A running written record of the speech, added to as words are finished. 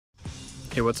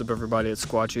Hey, what's up everybody, it's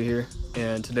Squaatchy here,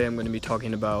 and today I'm going to be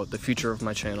talking about the future of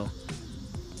my channel.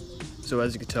 So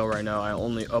as you can tell right now, I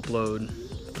only upload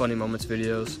funny moments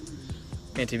videos,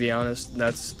 and to be honest,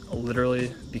 that's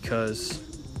literally because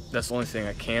that's the only thing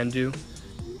I can do.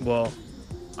 Well,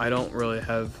 I don't really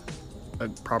have a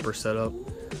proper setup.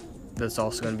 That's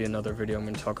also going to be another video, I'm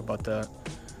going to talk about that.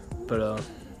 But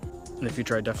in the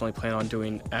future I definitely plan on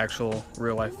doing actual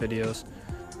real life videos.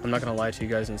 I'm not going to lie to you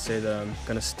guys and say that I'm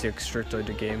going to stick strictly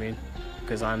to gaming,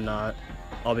 because I'm not.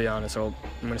 I'll be honest, I'm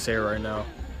going to say it right now.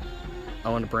 I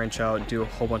want to branch out, do a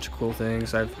whole bunch of cool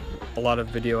things. I have a lot of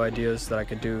video ideas that I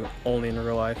could do only in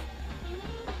real life,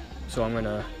 so I'm going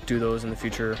to do those in the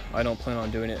future. I don't plan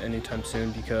on doing it anytime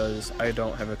soon because I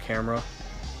don't have a camera,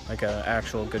 like an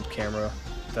actual good camera,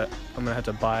 that I'm going to have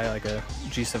to buy like a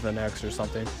G7X or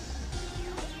something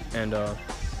and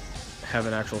have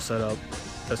an actual setup.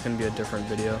 That's going to be a different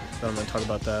video, but I'm going to talk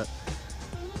about that.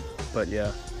 But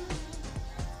yeah,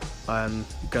 I'm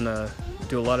going to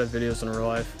do a lot of videos in real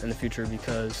life in the future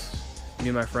because me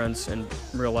and my friends in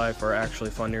real life are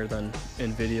actually funnier than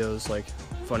in videos, like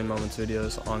funny moments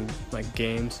videos on like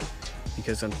games,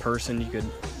 because in person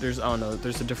there's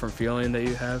a different feeling that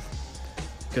you have,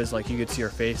 because like you could see our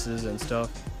faces and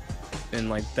stuff, and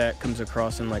like that comes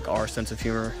across in like our sense of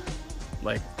humor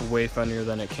like way funnier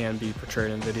than it can be portrayed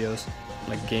in videos,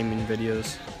 like gaming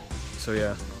videos. So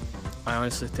yeah, I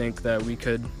honestly think that we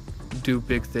could do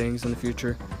big things in the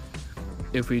future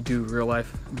if we do real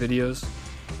life videos,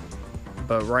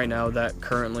 but right now that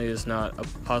currently is not a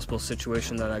possible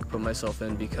situation that I could put myself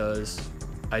in because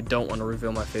I don't want to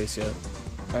reveal my face yet.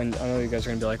 And I know you guys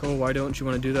are gonna be like, oh, why don't you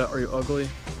want to do that? Are you ugly?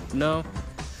 No.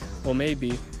 Well,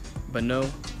 maybe, but no.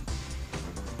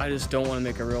 I just don't want to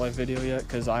make a real life video yet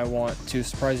because I want to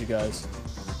surprise you guys.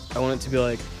 I want it to be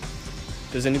like,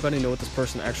 does anybody know what this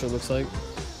person actually looks like?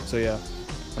 So yeah,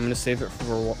 I'm gonna save it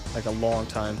for like a long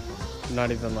time, not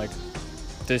even like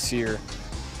this year.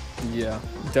 Yeah,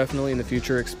 definitely in the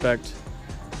future expect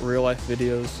real life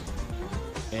videos,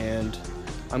 and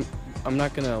I'm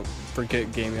not gonna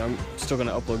forget gaming. I'm still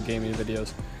gonna upload gaming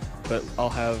videos, but I'll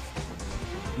have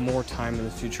more time in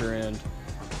the future and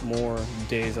more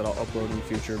days that I'll upload in the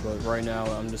future. But right now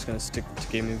I'm just gonna stick to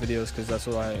gaming videos because that's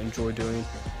what I enjoy doing,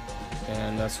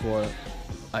 and that's what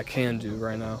I can do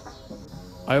right now.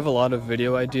 I have a lot of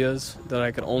video ideas that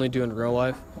I could only do in real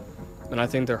life, and I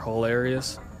think they're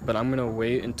hilarious, but I'm gonna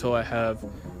wait until I have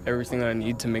everything that I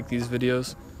need to make these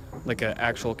videos, like an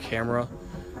actual camera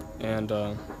and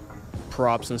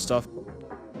props and stuff.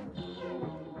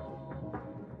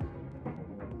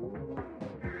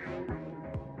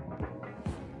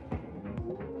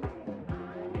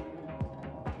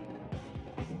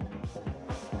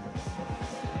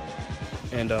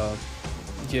 And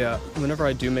yeah, whenever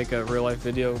I do make a real life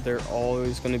video, they're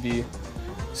always going to be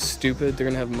stupid. They're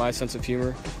going to have my sense of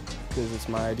humor because it's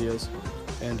my ideas.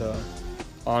 And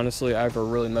honestly, I have a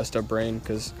really messed up brain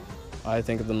because I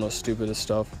think of the most stupidest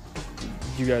stuff.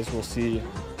 You guys will see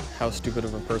how stupid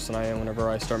of a person I am whenever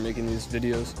I start making these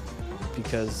videos,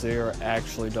 because they are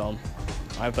actually dumb.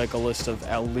 I have like a list of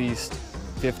at least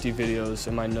 50 videos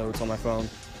in my notes on my phone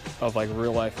of like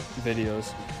real life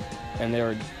videos, and they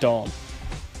are dumb.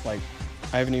 Like,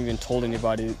 I haven't even told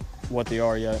anybody what they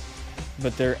are yet,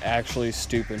 but they're actually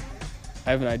stupid.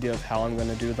 I have an idea of how I'm going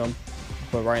to do them,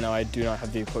 but right now I do not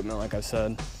have the equipment, like I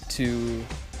said, to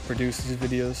produce these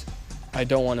videos. I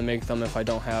don't want to make them if I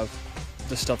don't have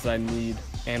the stuff that I need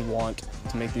and want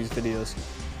to make these videos.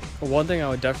 But one thing I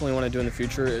would definitely want to do in the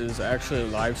future is actually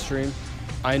live stream.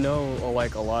 I know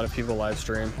like a lot of people live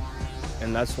stream,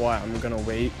 and that's why I'm going to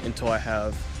wait until I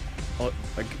have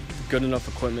like good enough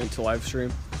equipment to live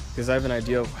stream, because I have an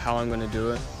idea of how I'm going to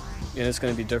do it, and it's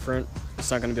going to be different.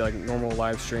 It's not going to be like normal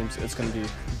live streams. It's going to be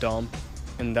dumb,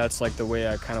 and that's like the way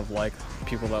I kind of like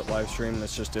people that live stream.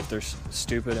 It's just if they're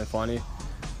stupid and funny,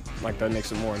 like that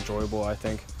makes it more enjoyable, I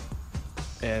think.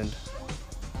 And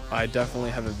I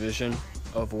definitely have a vision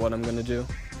of what I'm going to do.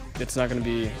 It's not going to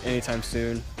be anytime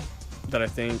soon, that I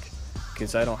think,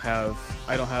 because I don't have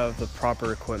the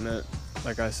proper equipment,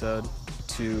 like I said,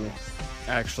 to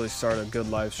actually start a good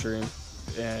live stream.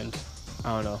 And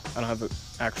I don't know, I don't have an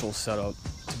actual setup,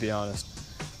 to be honest.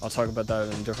 I'll talk about that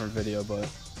in a different video, but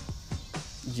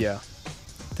yeah.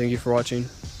 Thank you for watching.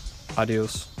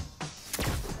 Adios.